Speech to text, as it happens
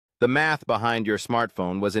The math behind your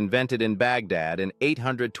smartphone was invented in Baghdad in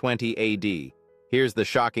 820 AD. Here's the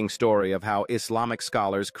shocking story of how Islamic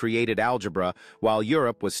scholars created algebra while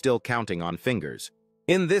Europe was still counting on fingers.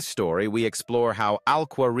 In this story, we explore how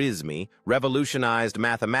Al-Khwarizmi revolutionized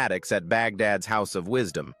mathematics at Baghdad's House of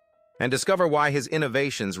Wisdom, and discover why his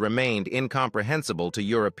innovations remained incomprehensible to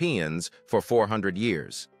Europeans for 400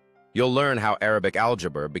 years. You'll learn how Arabic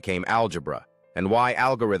algebra became algebra, and why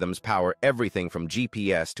algorithms power everything from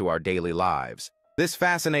GPS to our daily lives. This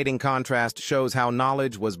fascinating contrast shows how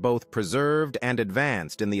knowledge was both preserved and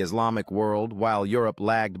advanced in the Islamic world while Europe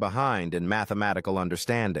lagged behind in mathematical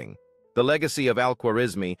understanding. The legacy of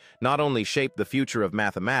Al-Khwarizmi not only shaped the future of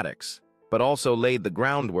mathematics, but also laid the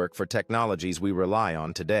groundwork for technologies we rely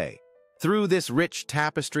on today. Through this rich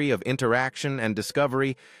tapestry of interaction and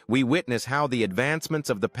discovery, we witness how the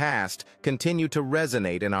advancements of the past continue to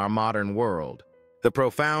resonate in our modern world. The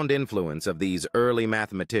profound influence of these early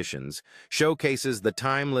mathematicians showcases the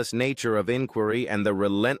timeless nature of inquiry and the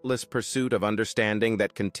relentless pursuit of understanding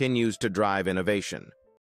that continues to drive innovation.